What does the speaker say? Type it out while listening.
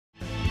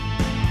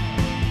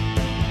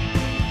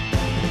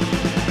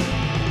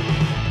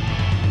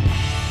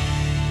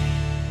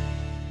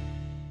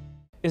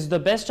It's the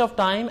best of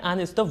time and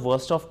it's the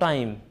worst of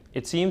time.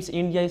 It seems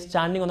India is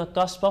standing on the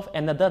cusp of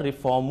another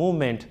reform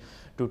movement.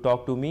 To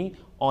talk to me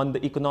on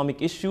the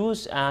economic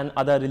issues and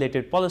other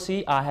related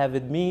policy, I have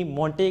with me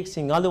Montek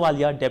Singh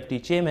Ahluwalia, Deputy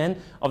Chairman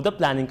of the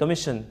Planning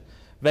Commission.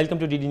 Welcome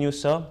to DD News,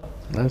 sir.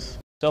 Yes.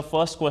 So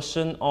first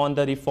question on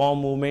the reform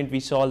movement. We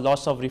saw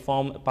lots of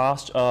reform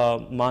past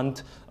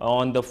month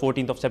on the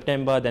 14th of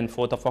September, then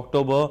 4th of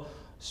October.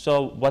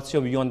 So what's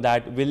your view on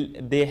that? Will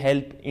they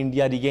help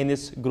India regain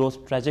its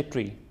growth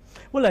trajectory?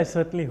 Well, I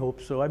certainly hope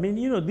so. I mean,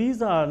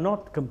 these are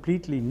not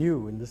completely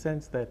new in the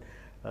sense that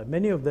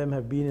many of them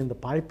have been in the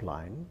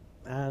pipeline,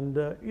 and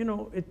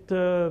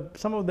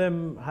some of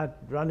them had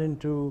run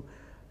into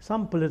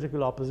some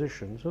political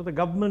opposition. So the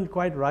government,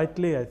 quite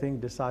rightly, I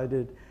think,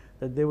 decided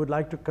that they would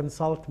like to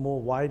consult more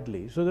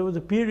widely. So there was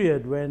a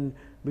period when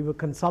we were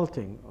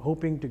consulting,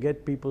 hoping to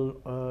get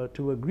people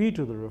to agree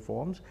to the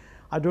reforms.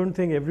 I don't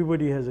think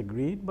everybody has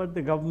agreed, but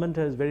the government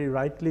has very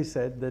rightly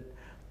said that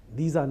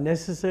these are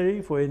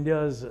necessary for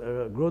India's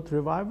growth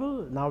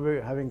revival. Now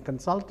we're having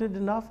consulted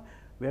enough,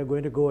 we are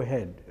going to go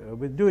ahead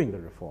with doing the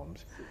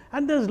reforms.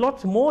 And there's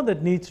lots more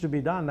that needs to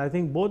be done. I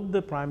think both the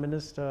Prime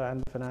Minister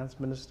and the Finance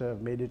Minister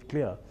have made it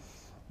clear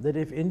that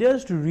if India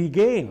is to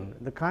regain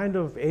the kind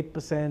of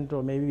 8%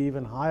 or maybe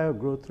even higher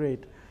growth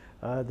rate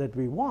that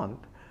we want,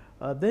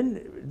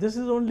 then this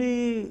is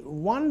only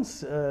one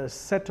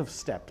set of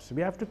steps.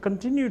 We have to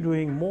continue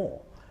doing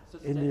more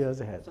in the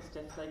years ahead. So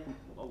steps like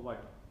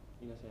what,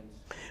 in a sense?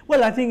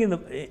 Well, I think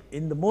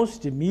in the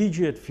most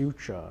immediate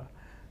future,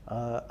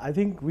 I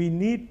think we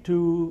need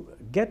to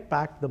get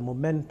back the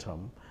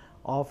momentum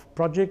of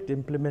project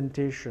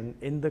implementation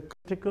in the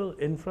critical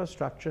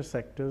infrastructure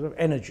sectors of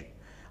energy.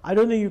 I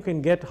don't think you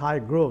can get high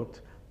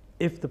growth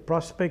if the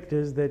prospect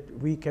is that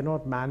we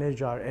cannot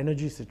manage our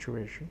energy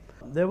situation.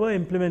 There were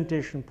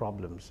implementation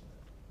problems.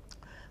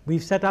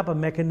 We've set up a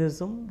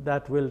mechanism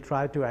that will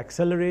try to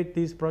accelerate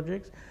these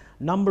projects.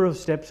 Number of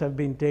steps have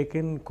been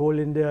taken. Coal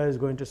India is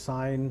going to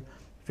sign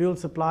fuel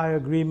supply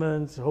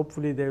agreements.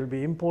 Hopefully they will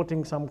be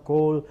importing some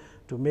coal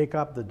to make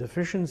up the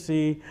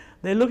deficiency.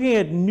 They're looking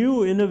at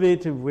new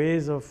innovative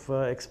ways of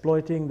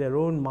exploiting their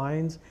own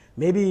mines,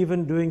 maybe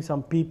even doing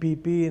some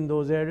PPP in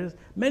those areas.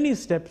 Many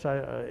steps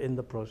are in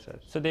the process.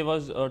 So there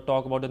was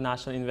talk about the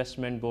National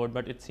Investment Board,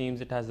 but it seems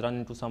it has run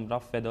into some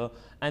rough weather.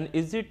 And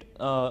is it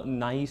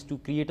nice to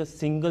create a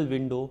single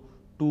window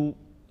to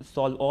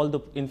solve all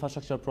the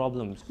infrastructure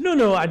problems?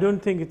 No, I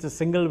don't think it's a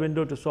single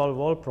window to solve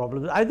all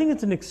problems. I think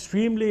it's an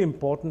extremely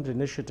important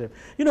initiative.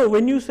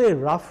 When you say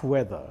rough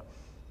weather,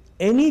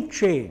 any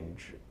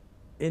change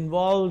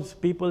involves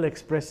people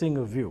expressing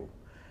a view.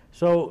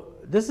 So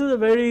this is a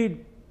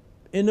very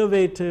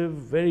innovative,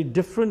 very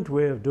different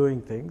way of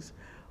doing things.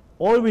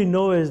 All we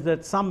know is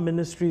that some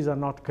ministries are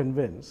not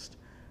convinced.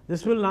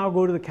 This will now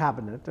go to the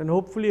cabinet, and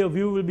hopefully a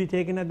view will be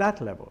taken at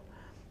that level.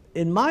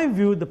 In my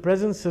view, the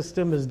present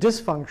system is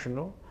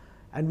dysfunctional,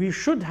 and we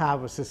should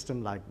have a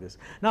system like this.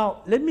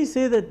 Now, let me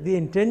say that the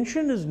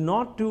intention is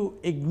not to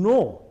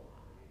ignore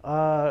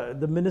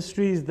the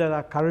ministries that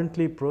are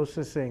currently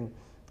processing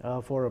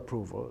for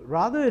approval.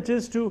 Rather, it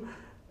is to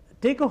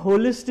take a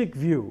holistic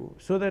view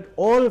so that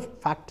all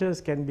factors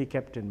can be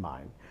kept in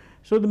mind.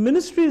 So the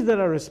ministries that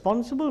are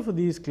responsible for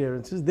these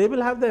clearances, they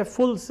will have their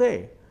full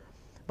say.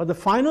 But the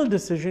final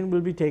decision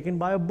will be taken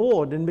by a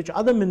board in which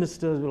other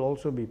ministers will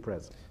also be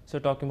present. So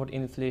talking about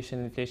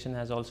inflation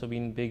has also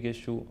been a big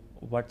issue.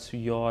 What's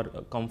your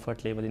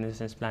comfort level in the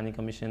sense Planning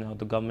Commission or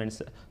the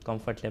government's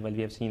comfort level?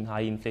 We have seen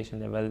high inflation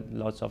level,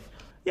 lots of...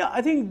 Yeah,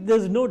 I think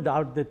there's no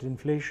doubt that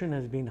inflation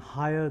has been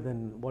higher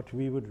than what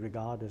we would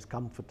regard as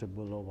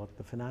comfortable or what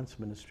the Finance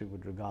Ministry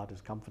would regard as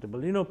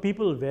comfortable.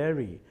 People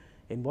vary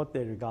in what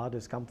they regard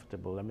as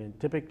comfortable. I mean,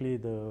 typically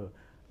the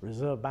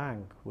Reserve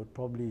Bank would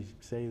probably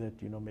say that,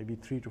 maybe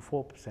 3 to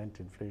 4%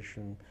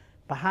 inflation.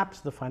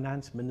 Perhaps the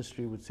Finance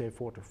Ministry would say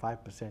 4 to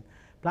 5%.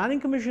 Planning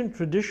Commission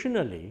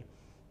traditionally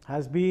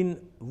has been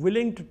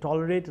willing to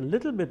tolerate a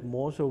little bit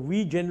more, so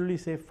we generally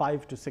say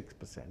 5 to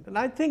 6%. And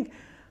I think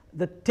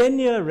the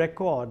 10-year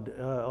record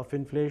of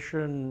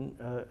inflation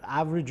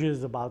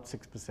averages about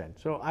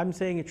 6%. So I'm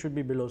saying it should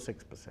be below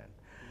 6%.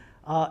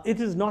 It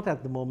is not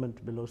at the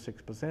moment below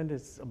 6%,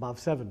 it's above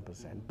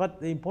 7%. But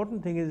the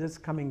important thing is it's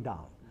coming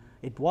down.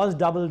 It was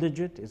double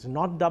digit, it's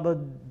not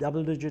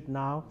double digit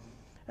now.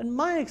 And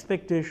my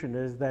expectation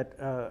is that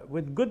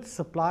with good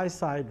supply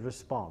side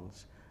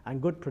response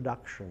and good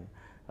production,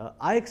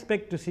 I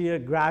expect to see a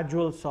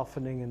gradual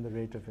softening in the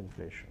rate of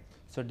inflation.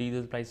 So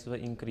diesel prices were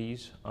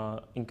increased.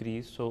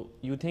 So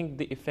you think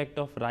the effect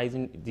of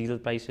rising diesel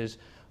prices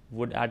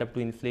would add up to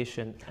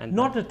inflation? And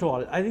not at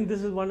all. I think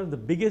this is one of the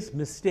biggest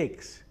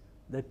mistakes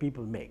that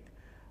people make.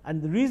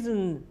 And the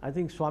reason, I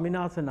think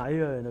Swaminathan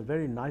Iyer in a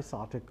very nice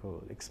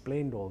article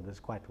explained all this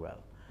quite well.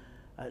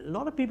 A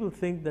lot of people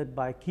think that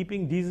by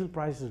keeping diesel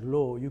prices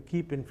low, you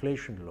keep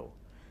inflation low.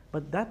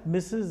 But that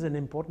misses an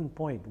important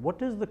point.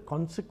 What is the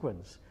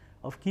consequence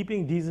of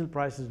keeping diesel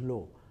prices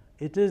low?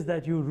 It is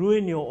that you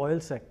ruin your oil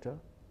sector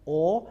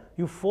or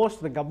you force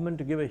the government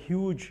to give a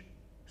huge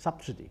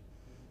subsidy.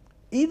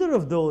 Either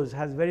of those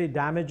has very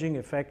damaging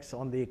effects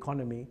on the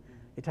economy.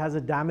 It has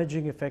a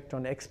damaging effect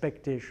on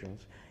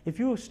expectations. If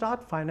you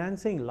start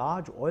financing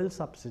large oil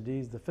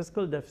subsidies, the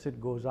fiscal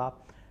deficit goes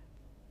up,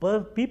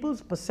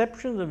 people's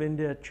perceptions of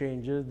India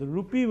changes, the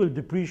rupee will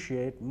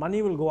depreciate,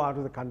 money will go out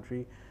of the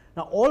country.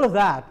 Now all of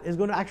that is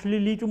going to actually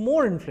lead to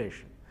more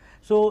inflation.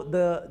 So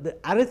the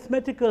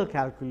arithmetical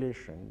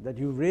calculation that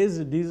you've raised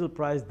the diesel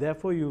price,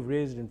 therefore you've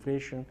raised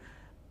inflation,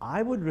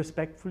 I would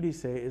respectfully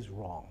say is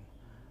wrong.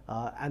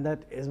 And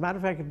that, as a matter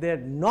of fact, if they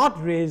had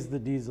not raised the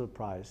diesel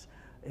price,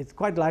 it's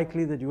quite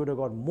likely that you would have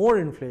got more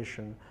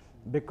inflation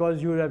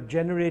because you would have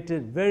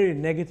generated very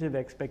negative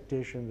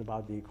expectations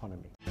about the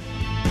economy.